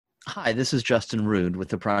Hi, this is Justin Rood with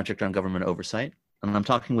the Project on Government Oversight, and I'm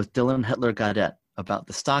talking with Dylan Hetler-Gaudet about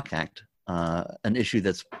the Stock Act, an issue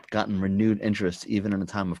that's gotten renewed interest even in a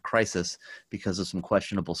time of crisis because of some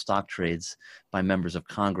questionable stock trades by members of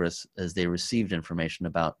Congress as they received information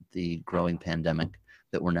about the growing pandemic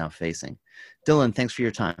that we're now facing. Dylan, thanks for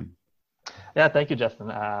your time. Yeah, thank you, Justin.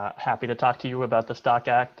 Happy to talk to you about the Stock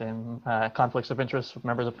Act and conflicts of interest with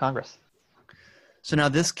members of Congress. So now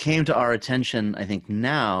this came to our attention, I think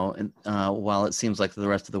now, while it seems like the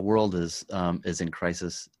rest of the world is in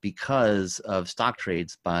crisis because of stock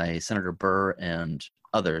trades by Senator Burr and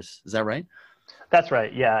others. Is that right? That's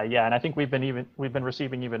right. Yeah. And I think we've been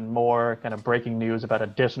receiving even more kind of breaking news about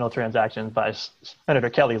additional transactions by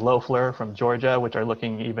Senator Kelly Loeffler from Georgia, which are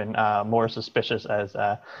looking even more suspicious as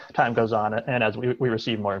time goes on and as we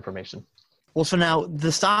receive more information. Well, so now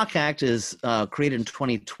the Stock Act is created in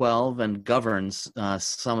 2012 and governs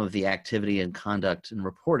some of the activity and conduct and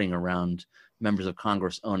reporting around members of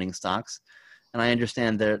Congress owning stocks. And I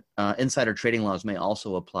understand that insider trading laws may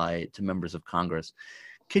also apply to members of Congress.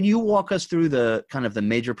 Can you walk us through the kind of the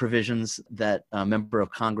major provisions that a member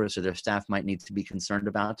of Congress or their staff might need to be concerned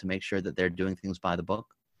about to make sure that they're doing things by the book?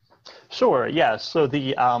 Sure. Yeah. So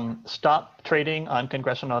the Stop Trading on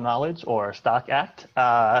Congressional Knowledge, or Stock Act,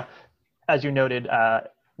 as you noted,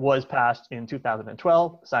 was passed in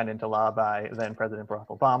 2012, signed into law by then President Barack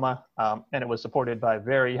Obama, and it was supported by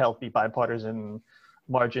very healthy bipartisan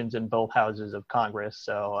margins in both houses of Congress.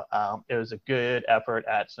 So it was a good effort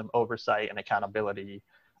at some oversight and accountability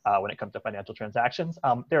when it comes to financial transactions.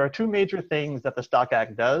 There are two major things that the Stock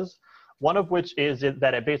Act does, one of which is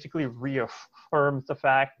that it basically reaffirms the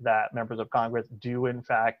fact that members of Congress do, in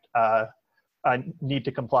fact, need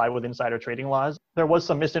to comply with insider trading laws. There was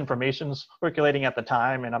some misinformation circulating at the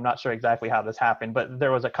time, and I'm not sure exactly how this happened, but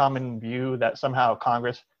there was a common view that somehow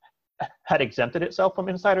Congress had exempted itself from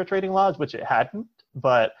insider trading laws, which it hadn't.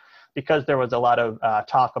 But because there was a lot of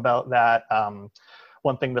talk about that,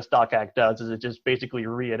 one thing the Stock Act does is it just basically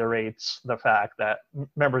reiterates the fact that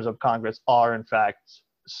members of Congress are, in fact,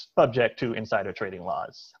 subject to insider trading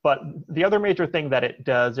laws. But the other major thing that it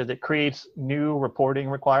does is it creates new reporting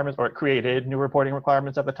requirements, or it created new reporting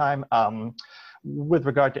requirements at the time with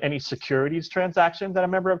regard to any securities transaction that a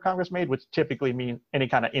member of Congress made, which typically means any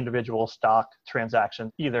kind of individual stock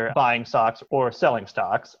transaction, either buying stocks or selling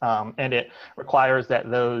stocks. And it requires that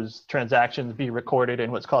those transactions be recorded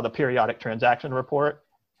in what's called a periodic transaction report.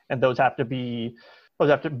 And those have to be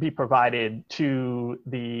provided to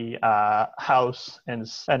the House and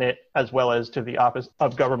Senate, as well as to the Office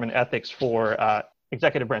of Government Ethics for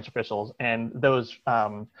executive branch officials. And those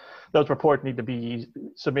reports need to be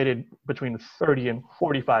submitted between 30 and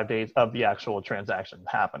 45 days of the actual transaction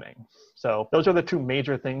happening. So those are the two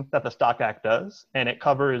major things that the Stock Act does. And it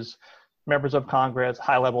covers members of Congress,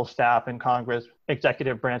 high-level staff in Congress,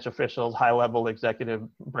 executive branch officials, high-level executive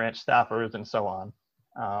branch staffers, and so on.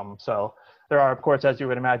 So there are, of course, as you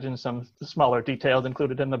would imagine, some smaller details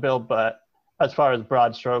included in the bill, but as far as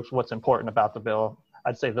broad strokes, what's important about the bill,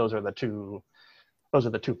 I'd say those are the two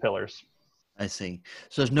pillars. I see.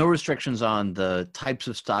 So there's no restrictions on the types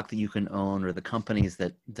of stock that you can own or the companies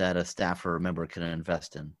that a staff or a member can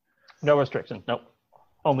invest in? No restrictions, nope.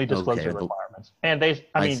 Only disclosure requirements. And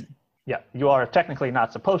you are technically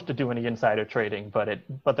not supposed to do any insider trading,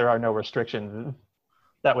 but there are no restrictions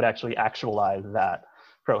that would actually actualize that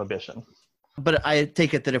prohibition. But I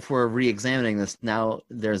take it that if we're re-examining this now,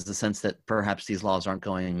 there's the sense that perhaps these laws aren't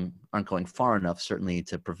going far enough, certainly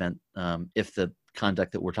to prevent if the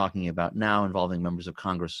conduct that we're talking about now involving members of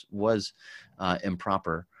Congress was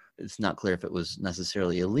improper. It's not clear if it was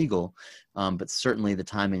necessarily illegal, but certainly the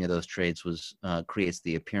timing of those trades creates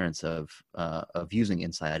the appearance of using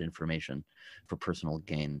inside information for personal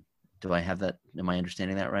gain. Do I have that? Am I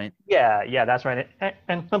understanding that right? Yeah, that's right.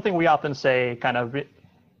 And something we often say kind of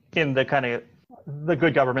in the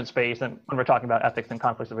good government space, and when we're talking about ethics and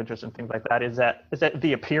conflicts of interest and things like that, is that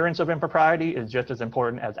the appearance of impropriety is just as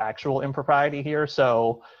important as actual impropriety here.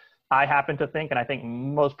 So I happen to think, and I think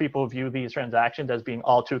most people view these transactions as being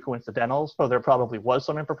all too coincidental, so there probably was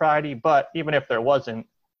some impropriety. But even if there wasn't,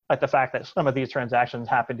 like the fact that some of these transactions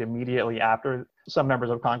happened immediately after some members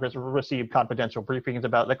of Congress received confidential briefings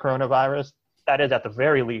about the coronavirus, that is at the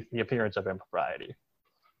very least the appearance of impropriety.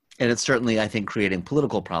 And it's certainly, I think, creating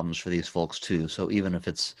political problems for these folks too. So even if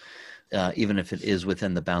it is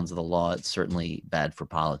within the bounds of the law, it's certainly bad for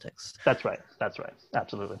politics. That's right.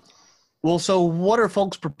 Absolutely. Well, so what are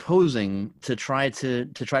folks proposing to try to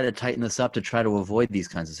tighten this up, to try to avoid these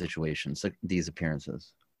kinds of situations, these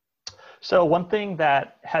appearances? So one thing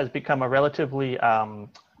that has become a relatively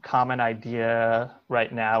common idea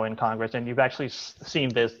right now in Congress, and you've actually seen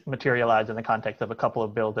this materialize in the context of a couple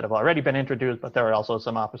of bills that have already been introduced, but there are also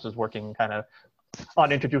some offices working kind of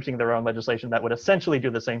on introducing their own legislation that would essentially do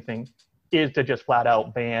the same thing, is to just flat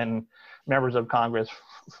out ban members of Congress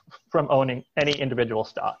from owning any individual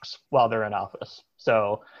stocks while they're in office.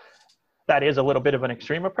 So that is a little bit of an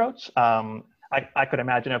extreme approach. I could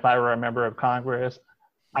imagine if I were a member of Congress,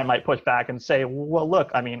 I might push back and say, well, look,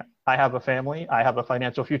 I mean, I have a family, I have a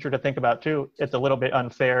financial future to think about too. It's a little bit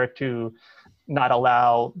unfair to not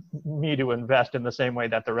allow me to invest in the same way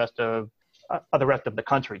that the rest of the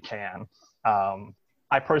country can.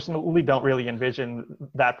 I personally don't really envision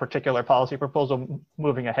that particular policy proposal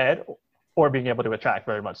moving ahead or being able to attract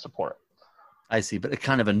very much support. I see, but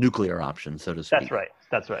kind of a nuclear option, so to speak. That's right.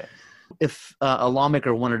 That's right. If a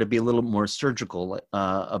lawmaker wanted to be a little more surgical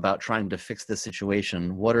about trying to fix this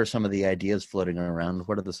situation, what are some of the ideas floating around?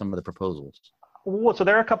 What are some of the proposals? Well, so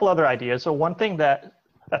there are a couple other ideas. So one thing that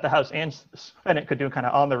the House and Senate could do kind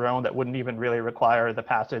of on their own that wouldn't even really require the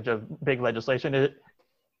passage of big legislation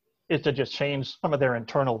is to just change some of their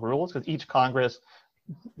internal rules, because each Congress,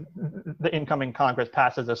 the incoming Congress,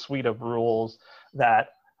 passes a suite of rules that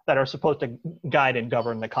are supposed to guide and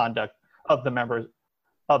govern the conduct of the members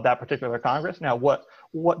of that particular Congress. Now,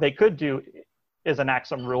 what they could do is enact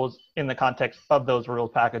some rules in the context of those rules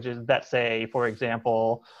packages that say, for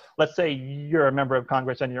example, let's say you're a member of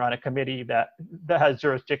Congress and you're on a committee that has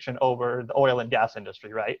jurisdiction over the oil and gas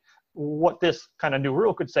industry, right? What this kind of new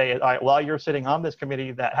rule could say is, all right, while you're sitting on this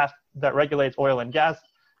committee that regulates oil and gas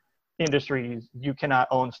industries, you cannot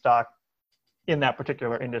own stock in that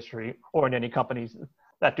particular industry or in any companies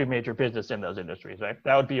that do major business in those industries, right?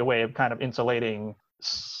 That would be a way of kind of insulating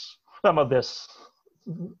some of this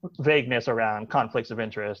vagueness around conflicts of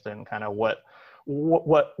interest and kind of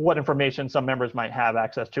what information some members might have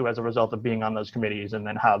access to as a result of being on those committees, and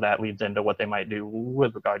then how that leads into what they might do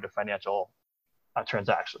with regard to financial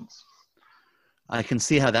transactions. I can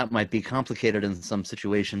see how that might be complicated in some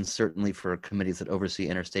situations. Certainly for committees that oversee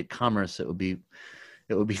interstate commerce, it would be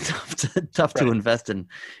tough to invest in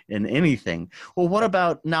anything. Well, what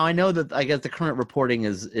about now? I know that I guess the current reporting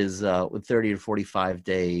is with 30 to 45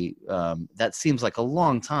 day. That seems like a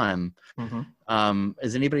long time. Mm-hmm.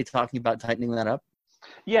 Is anybody talking about tightening that up?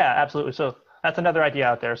 Yeah, absolutely. So that's another idea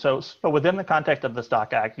out there. So within the context of the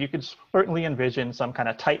Stock Act, you could certainly envision some kind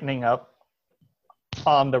of tightening up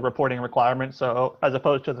on the reporting requirements. So as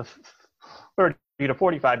opposed to the 30 to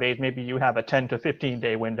 45 days, maybe you have a 10 to 15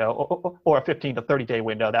 day window or a 15 to 30 day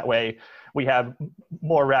window. That way we have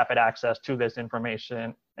more rapid access to this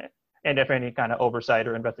information. And if any kind of oversight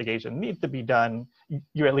or investigation needs to be done,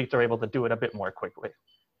 you at least are able to do it a bit more quickly.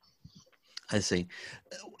 I see.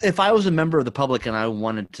 If I was a member of the public and I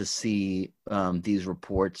wanted to see these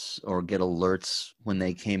reports or get alerts when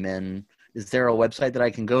they came in, is there a website that I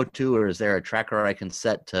can go to, or is there a tracker I can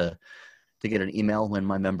set to get an email when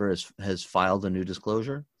my member has filed a new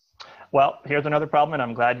disclosure? Well, here's another problem, and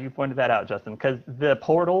I'm glad you pointed that out, Justin, because the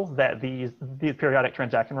portals that these periodic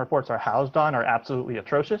transaction reports are housed on are absolutely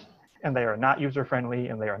atrocious, and they are not user-friendly,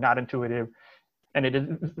 and they are not intuitive, and it is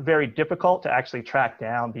very difficult to actually track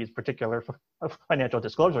down these particular financial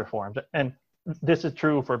disclosure forms. And this is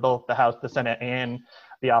true for both the House, the Senate, and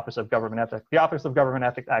the Office of Government Ethics. The Office of Government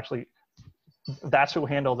Ethics actually, that's who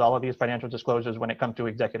handles all of these financial disclosures when it comes to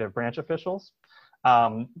executive branch officials.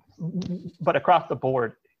 But across the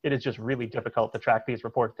board, it is just really difficult to track these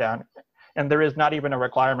reports down. And there is not even a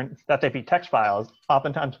requirement that they be text files.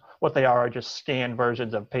 Oftentimes, what they are just scanned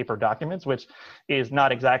versions of paper documents, which is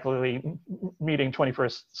not exactly meeting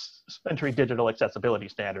 21st century digital accessibility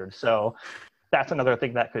standards. So that's another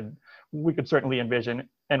thing that we could certainly envision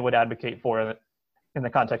and would advocate for in the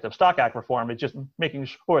context of Stock Act reform, is just making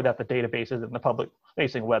sure that the databases and the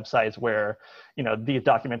public-facing websites where these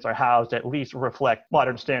documents are housed at least reflect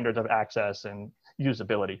modern standards of access and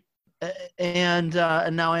usability. And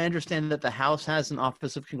now I understand that the House has an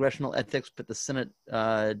Office of Congressional Ethics, but the Senate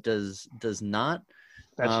does not.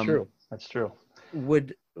 That's true. That's true.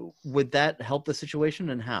 Would that help the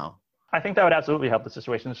situation, and how? I think that would absolutely help the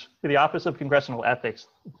situation. The Office of Congressional Ethics,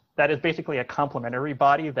 that is basically a complementary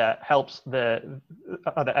body that helps the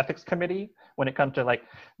Ethics Committee when it comes to like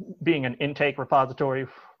being an intake repository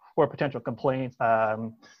for potential complaints,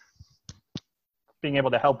 being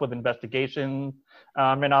able to help with investigations.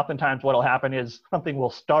 And oftentimes what will happen is something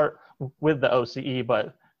will start with the OCE,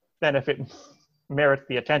 but then if it merits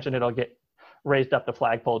the attention, it'll get raised up the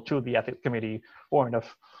flagpole to the Ethics Committee for an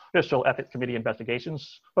official Ethics Committee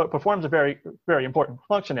investigations. But it performs a very, very important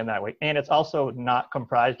function in that way. And it's also not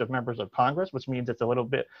comprised of members of Congress, which means it's a little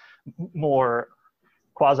bit more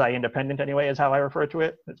quasi-independent anyway, is how I refer to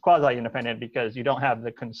it. It's quasi-independent because you don't have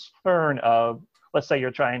the concern of, let's say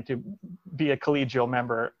you're trying to be a collegial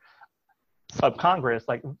member of Congress.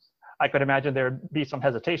 Like, I could imagine there'd be some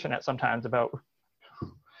hesitation at sometimes about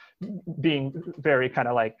being very kind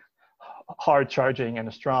of like hard charging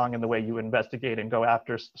and strong in the way you investigate and go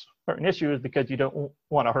after certain issues, because you don't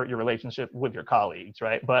want to hurt your relationship with your colleagues,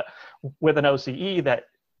 right? But with an OCE that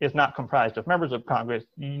is not comprised of members of Congress,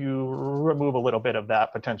 you remove a little bit of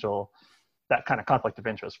that potential, that kind of conflict of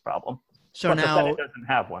interest problem. So but now the Senate doesn't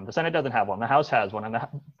have one. The Senate doesn't have one. The House has one. And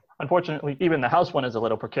unfortunately, even the House one is a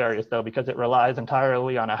little precarious, though, because it relies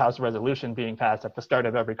entirely on a House resolution being passed at the start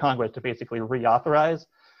of every Congress to basically reauthorize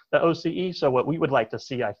the OCE. So what we would like to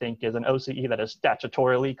see, I think, is an OCE that is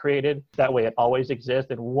statutorily created. That way it always exists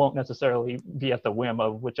and won't necessarily be at the whim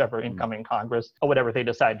of whichever incoming Congress or whatever they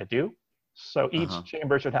decide to do. So each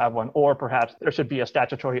chamber should have one, or perhaps there should be a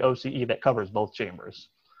statutory OCE that covers both chambers.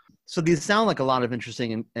 So these sound like a lot of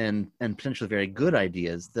interesting and potentially very good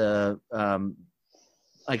ideas.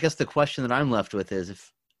 I guess the question that I'm left with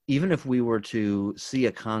is, even if we were to see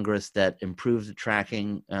a Congress that improved the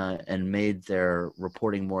tracking and made their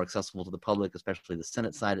reporting more accessible to the public, especially the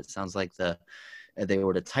Senate side, it sounds like they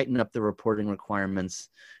were to tighten up the reporting requirements.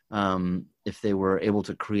 If they were able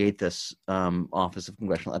to create this Office of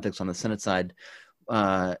Congressional Ethics on the Senate side,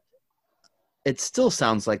 it still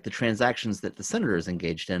sounds like the transactions that the senators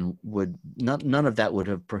engaged in none of that would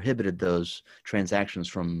have prohibited those transactions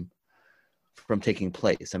from taking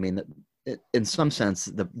place. I mean, in some sense,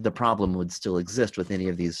 the problem would still exist with any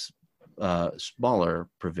of these smaller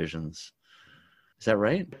provisions. Is that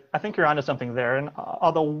right? I think you're onto something there. And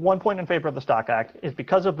although one point in favor of the Stock Act is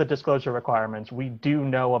because of the disclosure requirements, we do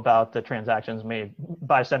know about the transactions made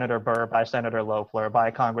by Senator Burr, by Senator Loeffler,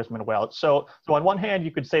 by Congressman Welch. So on one hand,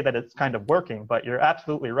 you could say that it's kind of working, but you're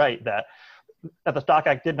absolutely right that the Stock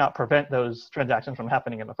Act did not prevent those transactions from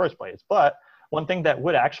happening in the first place. But one thing that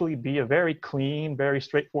would actually be a very clean, very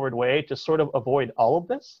straightforward way to sort of avoid all of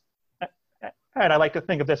this, and I like to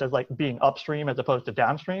think of this as like being upstream as opposed to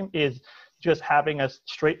downstream, is just having a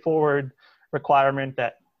straightforward requirement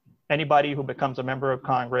that anybody who becomes a member of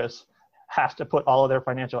Congress has to put all of their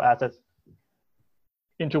financial assets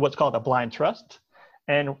into what's called a blind trust.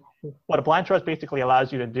 And what a blind trust basically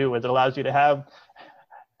allows you to do is it allows you to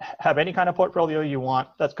have any kind of portfolio you want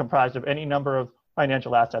that's comprised of any number of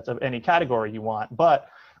financial assets of any category you want. But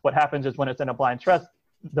what happens is when it's in a blind trust,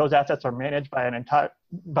 those assets are managed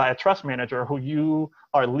by a trust manager who you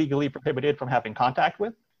are legally prohibited from having contact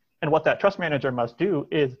with. And what that trust manager must do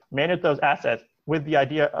is manage those assets with the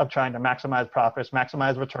idea of trying to maximize profits,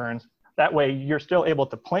 maximize returns. That way, you're still able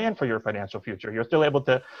to plan for your financial future. You're still able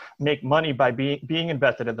to make money by being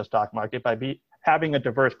invested in the stock market, by having a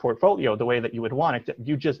diverse portfolio the way that you would want it.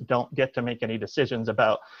 You just don't get to make any decisions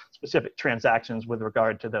about specific transactions with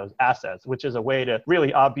regard to those assets, which is a way to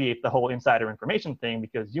really obviate the whole insider information thing,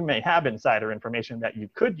 because you may have insider information that you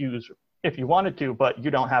could use if you wanted to, but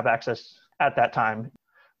you don't have access at that time.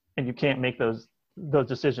 And you can't make those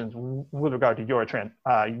decisions with regard to your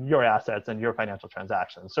assets and your financial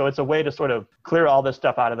transactions. So it's a way to sort of clear all this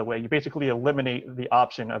stuff out of the way. You basically eliminate the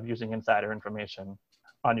option of using insider information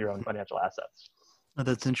on your own financial assets. Oh,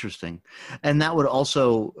 that's interesting. And that would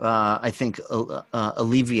also, I think,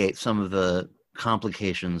 alleviate some of the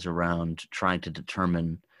complications around trying to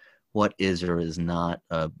determine what is or is not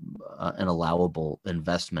an allowable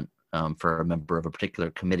investment for a member of a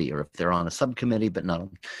particular committee, or if they're on a subcommittee, but not,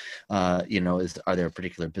 are there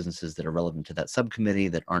particular businesses that are relevant to that subcommittee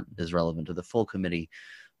that aren't as relevant to the full committee?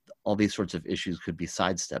 All these sorts of issues could be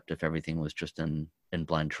sidestepped if everything was just in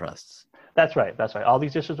blind trusts. That's right. All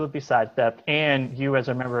these issues would be sidestepped, and you as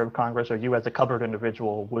a member of Congress or you as a covered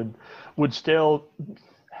individual would still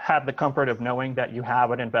have the comfort of knowing that you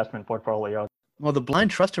have an investment portfolio. Well, the blind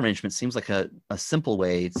trust arrangement seems like a simple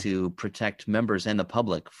way to protect members and the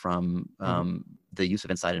public from the use of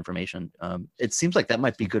inside information. It seems like that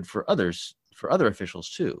might be good for other officials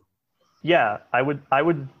too. Yeah, I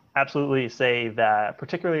would absolutely say that,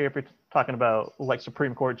 particularly if you're talking about like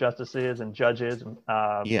Supreme Court justices and judges,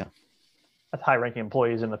 high-ranking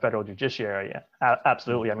employees in the federal judiciary.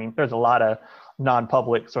 Absolutely. I mean, there's a lot of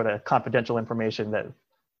non-public sort of confidential information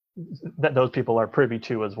that those people are privy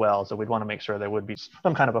to as well. So we'd want to make sure there would be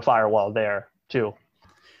some kind of a firewall there too.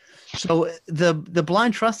 So the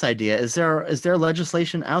blind trust idea, is there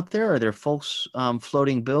legislation out there? Are there folks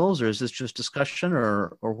floating bills, or is this just discussion,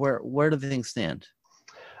 or where do things stand?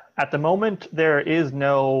 At the moment, there is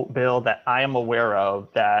no bill that I am aware of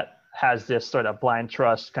that has this sort of blind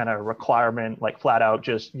trust kind of requirement, like flat out,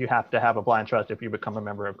 just you have to have a blind trust if you become a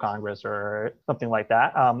member of Congress or something like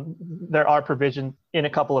that. There are provisions in a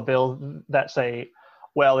couple of bills that say,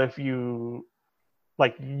 well, if you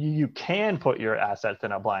you can put your assets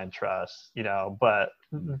in a blind trust, but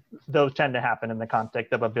those tend to happen in the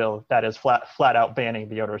context of a bill that is flat out banning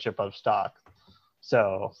the ownership of stock.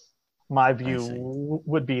 So my view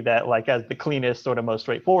would be that as the cleanest, sort of most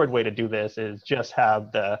straightforward way to do this is just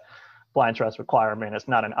have the blind trust requirement. It's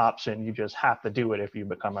not an option. You just have to do it if you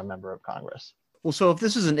become a member of Congress. Well, so if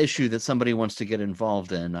this is an issue that somebody wants to get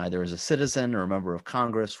involved in, either as a citizen or a member of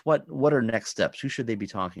Congress, what are next steps? Who should they be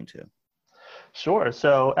talking to? Sure.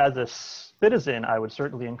 So as a citizen, I would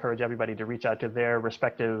certainly encourage everybody to reach out to their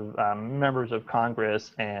respective members of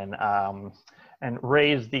Congress and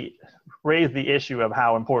raise the issue of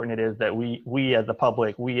how important it is that we as the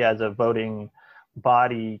public, we as a voting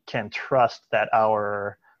body can trust that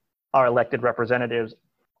our elected representatives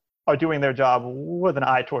are doing their job with an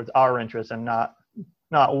eye towards our interests and not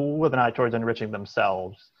with an eye towards enriching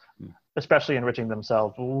themselves, especially enriching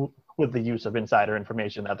themselves with the use of insider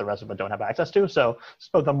information that the rest of us don't have access to. So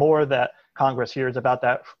the more that Congress hears about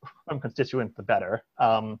that from constituents, the better.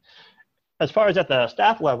 As far as at the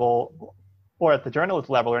staff level or at the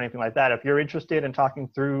journalist level or anything like that, if you're interested in talking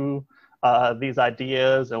through these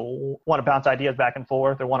ideas or want to bounce ideas back and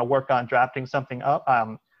forth or want to work on drafting something up,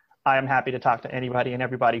 I am happy to talk to anybody and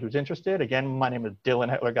everybody who's interested. Again, my name is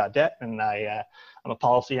Dylan Hitler-Gaudet, and I'm a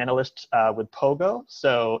policy analyst with Pogo.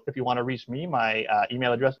 So if you want to reach me, my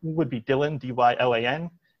email address would be Dylan,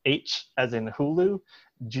 D-Y-L-A-N, H as in Hulu,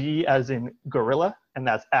 G as in gorilla, and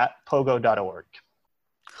that's at pogo.org.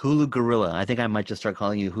 Hulu Gorilla. I think I might just start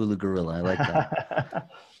calling you Hulu Gorilla. I like that.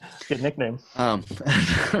 Good nickname.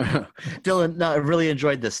 Dylan, no, I really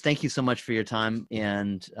enjoyed this. Thank you so much for your time,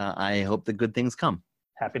 and I hope that good things come.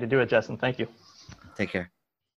 Happy to do it, Justin. Thank you. Take care.